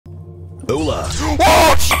Hola.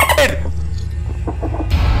 Oh shit!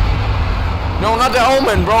 No, not the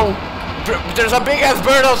omen, bro. There's a big ass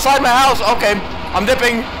bird outside my house. Okay, I'm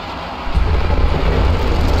dipping.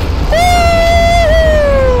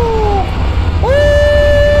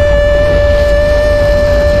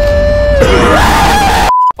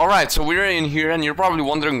 Alright, so we're in here and you're probably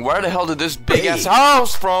wondering where the hell did this big ass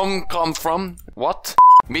house come from? What?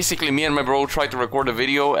 Basically, me and my bro tried to record a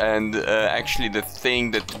video and actually the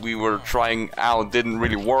thing that we were trying out didn't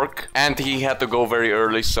really work. And he had to go very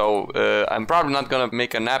early, so I'm probably not gonna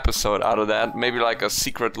make an episode out of that. Maybe like a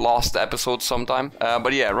secret lost episode sometime.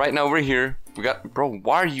 But yeah, right now we're here. We got... Bro,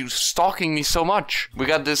 why are you stalking me so much? We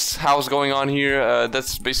got this house going on here.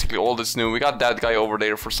 That's basically all that's new. We got that guy over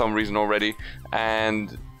there for some reason already.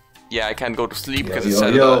 And... yeah, I can't go to sleep because it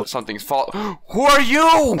said something's fault. Who are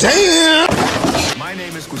you? Damn! My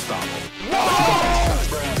name is Gustavo.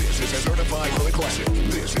 This is a certified fully classic.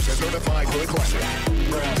 This is a certified fully classic.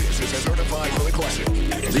 This is a certified fully classic.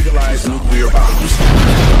 Legalized nuclear bombs.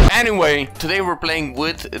 Anyway, today we're playing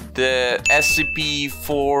with the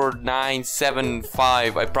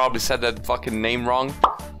SCP-4975. I probably said that fucking name wrong.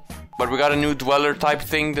 But we got a new dweller type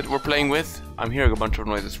thing that we're playing with. I'm hearing a bunch of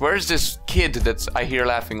noises. Where is this kid that I hear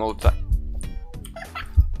laughing all the time?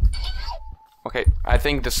 Okay, I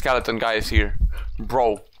think the skeleton guy is here.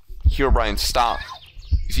 Bro, herobrine, stop.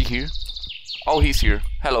 Is he here? Oh, he's here.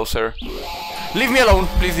 Hello, sir. Leave me alone.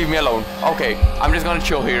 Please leave me alone. Okay, I'm just gonna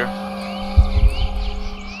chill here.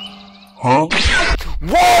 Huh?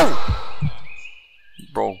 Whoa!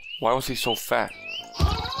 Bro, why was he so fat?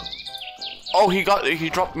 Oh, he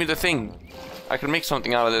dropped me the thing. I can make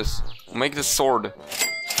something out of this. Make this sword.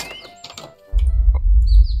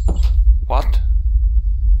 What?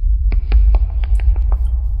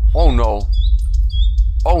 Oh no.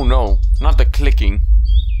 Oh no, not the clicking.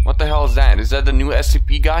 What the hell is that? Is that the new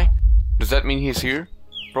SCP guy? Does that mean he's here?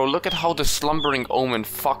 Bro, look at how the slumbering omen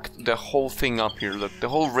fucked the whole thing up here. Look, the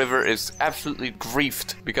whole river is absolutely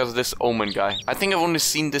griefed because of this omen guy. I think I've only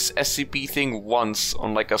seen this SCP thing once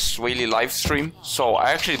on like a Swaley live stream. So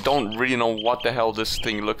I actually don't really know what the hell this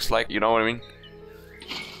thing looks like. You know what I mean?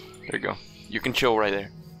 There you go. You can chill right there.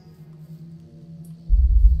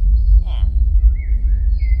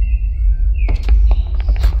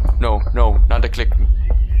 No, no, not the clicking.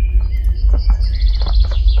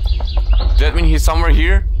 Does that mean he's somewhere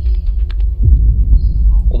here?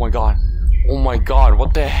 Oh my god. Oh my god,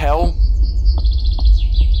 what the hell?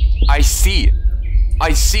 I see it.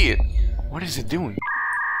 I see it. What is it doing?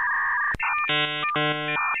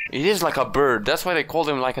 It is like a bird. That's why they called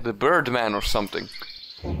him like the Birdman or something.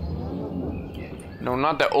 No,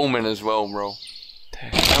 not the omen as well, bro. The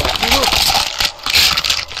hell?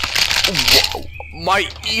 Whoa. My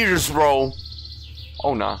ears, bro.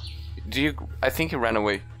 Oh nah. I think he ran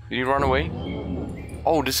away. Did he run away?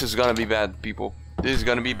 Oh, this is gonna be bad, people. This is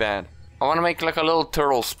gonna be bad. I wanna make like a little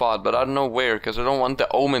turtle spot, but I don't know where, because I don't want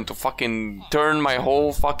the omen to fucking turn my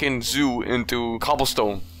whole fucking zoo into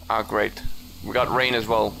cobblestone. Ah, great. We got rain as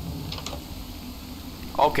well.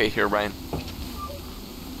 Okay, here, Ryan.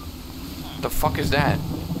 The fuck is that?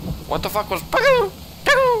 What the fuck was...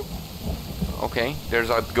 Okay, there's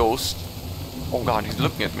a ghost. Oh god, he's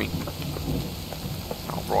looking at me.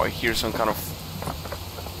 Oh, bro, I hear some kind of...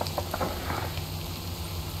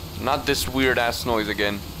 Not this weird ass noise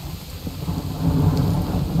again.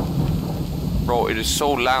 Bro, it is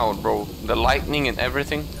so loud, bro. The lightning and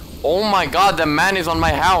everything. Oh my god, the man is on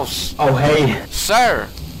my house. Oh, hey. Sir,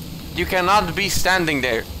 you cannot be standing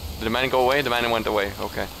there. Did the man go away? The man went away.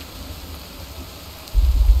 Okay.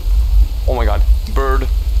 Oh my god. Bird,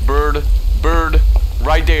 bird, bird.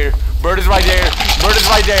 Right there. Bird is right there. Bird is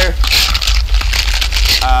right there.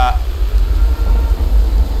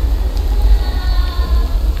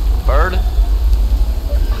 Bird?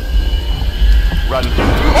 Run.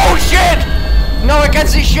 Oh shit! No, I can't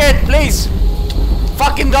see shit, please!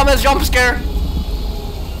 Fucking dumbass jump scare!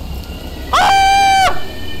 Ah!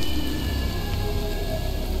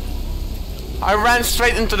 I ran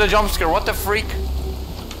straight into the jump scare, what the freak?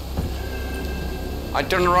 I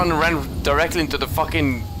turned around and ran directly into the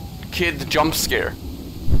fucking kid jump scare.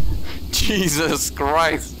 Jesus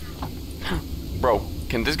Christ. Bro,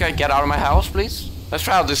 can this guy get out of my house, please? Let's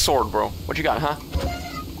try out this sword, bro. What you got, huh?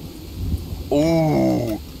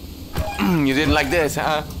 Ooh. You didn't like this,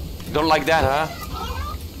 huh? You don't like that, huh?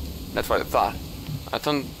 That's what I thought. I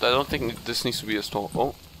don't think this needs to be a storm.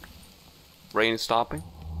 Oh. Rain is stopping.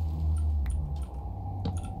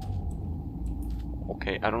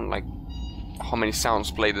 Okay, I don't like how many sounds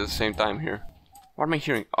played at the same time here. What am I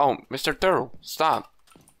hearing? Oh, Mr. Turtle, stop.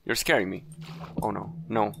 You're scaring me. Oh no,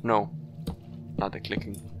 no, no. Not the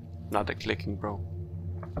clicking. Not the clicking, bro.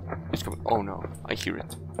 It's coming. Oh no, I hear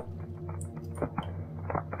it.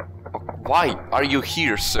 Oh, why are you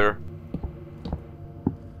here, sir?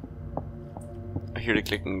 I hear the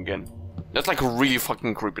clicking again. That's like really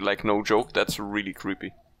fucking creepy, like no joke, that's really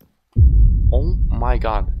creepy. Oh my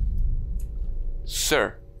god.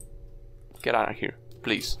 Sir. Get out of here,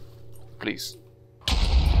 please. Please.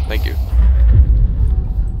 Thank you.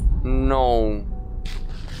 No.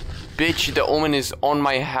 Bitch, the omen is on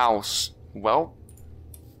my house. Well,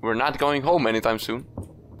 we're not going home anytime soon.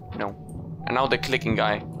 No. And now the clicking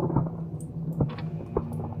guy.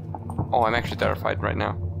 Oh, I'm actually terrified right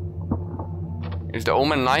now. Is the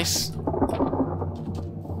omen nice?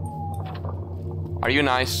 Are you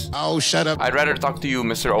nice? Oh, shut up. I'd rather talk to you,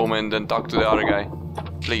 Mr. Omen, than talk to the other guy.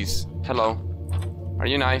 Please. Hello. Are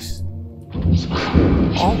you nice?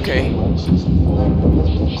 Okay.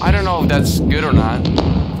 I don't know if that's good or not.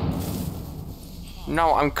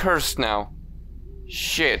 No, I'm cursed now.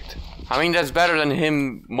 Shit. I mean, that's better than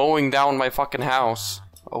him mowing down my fucking house.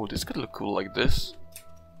 Oh, this could look cool like this.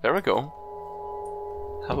 There we go.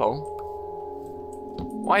 Hello.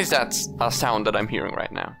 Why is that a sound that I'm hearing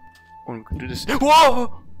right now? Oh, we can do this.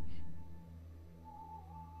 Whoa!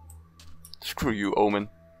 Screw you, Omen.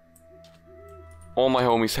 All my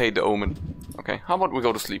homies hate the Omen. Okay, how about we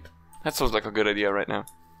go to sleep? That sounds like a good idea right now.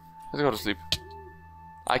 Let's go to sleep.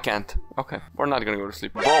 I can't. Okay, we're not gonna go to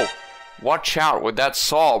sleep. Bro, watch out with that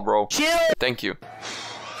saw, bro. Chill. Thank you.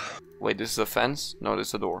 Wait, this is a fence? No, this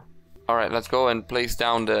is a door. Alright, let's go and place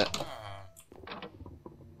down the...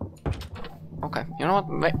 Okay, you know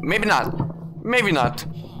what? Maybe not. Maybe not.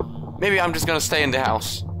 Maybe I'm just gonna stay in the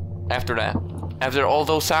house. After that. After all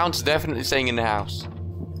those sounds, definitely staying in the house.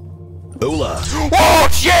 Hola. Oh,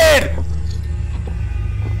 shit!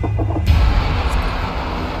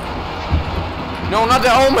 No, not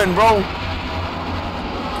the omen, bro.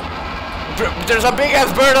 There's a big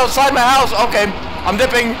ass bird outside my house. Okay, I'm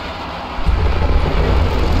dipping.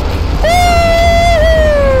 Hey!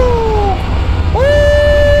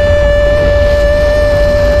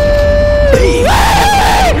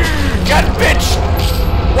 God, bitch!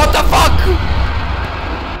 What the fuck?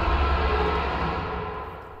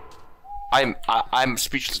 I'm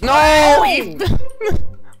speechless. No!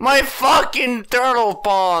 My fucking turtle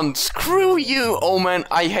pond! Screw you, Omen!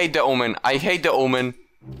 I hate the Omen. I hate the Omen.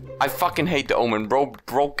 I fucking hate the Omen, bro.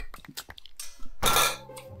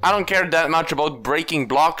 I don't care that much about breaking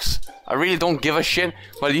blocks. I really don't give a shit.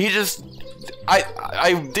 But he just...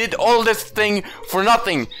 I did all this thing for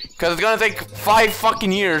nothing. Because it's gonna take 5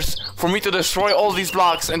 fucking years for me to destroy all these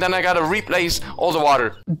blocks. And then I gotta replace all the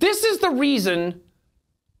water. This is the reason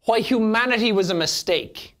why humanity was a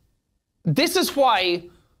mistake. This is why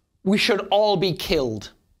we should all be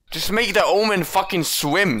killed. Just make the Omen fucking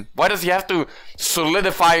swim. Why does he have to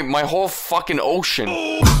solidify my whole fucking ocean?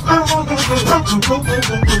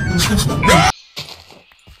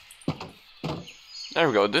 There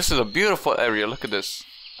we go. This is a beautiful area. Look at this.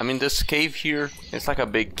 I mean, this cave here, it's like a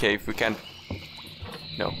big cave. We can't...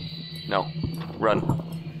 No. No. Run.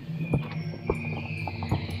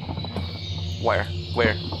 Where?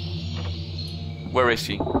 Where? Where is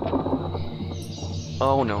he?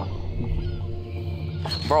 Oh no.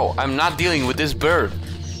 Bro, I'm not dealing with this bird.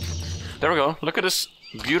 There we go. Look at this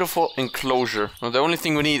beautiful enclosure. Now, the only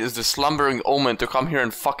thing we need is the slumbering Omen to come here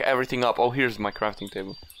and fuck everything up. Oh, here's my crafting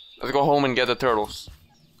table. Let's go home and get the turtles.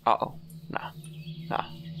 Uh-oh. Nah. Nah.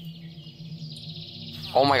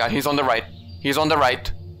 Oh my god, he's on the right. He's on the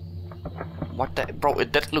right. What the... Bro,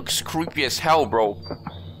 that looks creepy as hell, bro.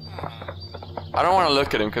 I don't want to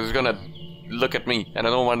look at him because he's gonna look at me. And I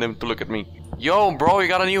don't want him to look at me. Yo, bro, you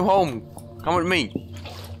got a new home. Come with me.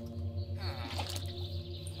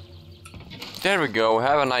 There we go.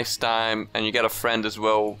 Have a nice time. And you get a friend as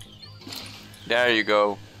well. There you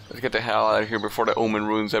go. Let's get the hell out of here before the Omen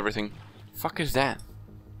ruins everything. Fuck is that?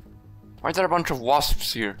 Why is there a bunch of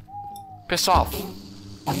wasps here? Piss off.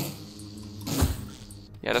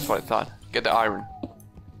 Yeah, that's what I thought. Get the iron.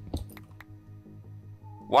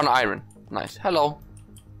 1 iron. Nice. Hello.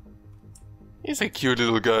 He's a cute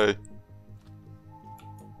little guy.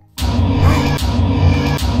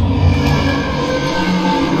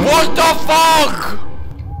 What the fuck?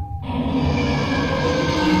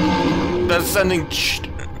 That's sending...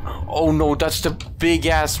 Oh no, that's the big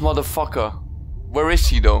ass motherfucker. Where is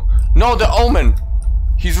he though? No, the Omen.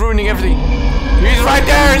 He's ruining everything. He's right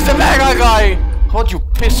there. He's the mega guy. How would you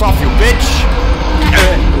piss off, you bitch?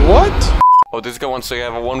 What? Oh, this guy wants to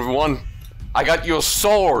have a 1v1. I got your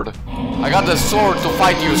sword. I got the sword to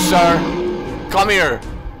fight you, sir. Come here.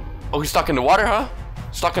 Oh, he's stuck in the water, huh?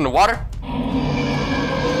 Stuck in the water?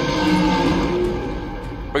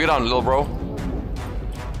 Bring it on, little bro.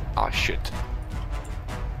 Ah, shit.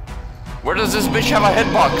 Where does this bitch have a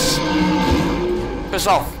hitbox? Piss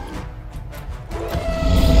off.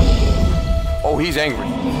 Oh, he's angry.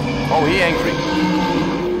 Oh, he angry.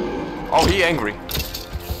 Oh, he angry.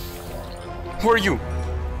 Who are you?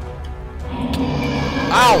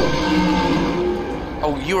 Ow!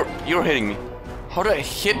 Oh, you're hitting me. How do I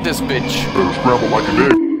hit this bitch? Better scramble like an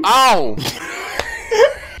egg. Ow!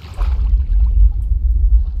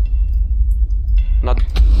 Not.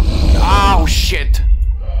 Ow, shit!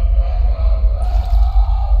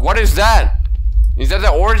 What is that? Is that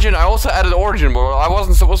the origin? I also added origin, but I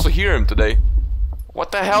wasn't supposed to hear him today.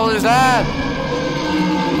 What the hell is that?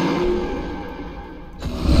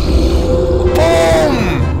 Boom!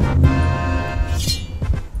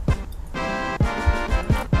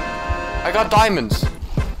 I got diamonds.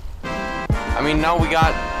 I mean, now we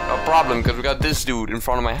got a problem because we got this dude in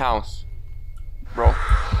front of my house. Bro.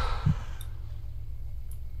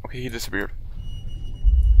 Okay, he disappeared.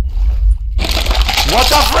 What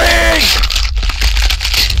the frig?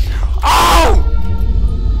 Ow!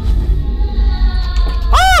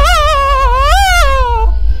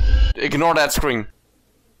 Ignore that scream.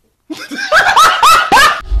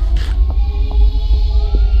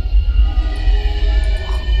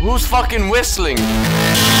 Who's fucking whistling?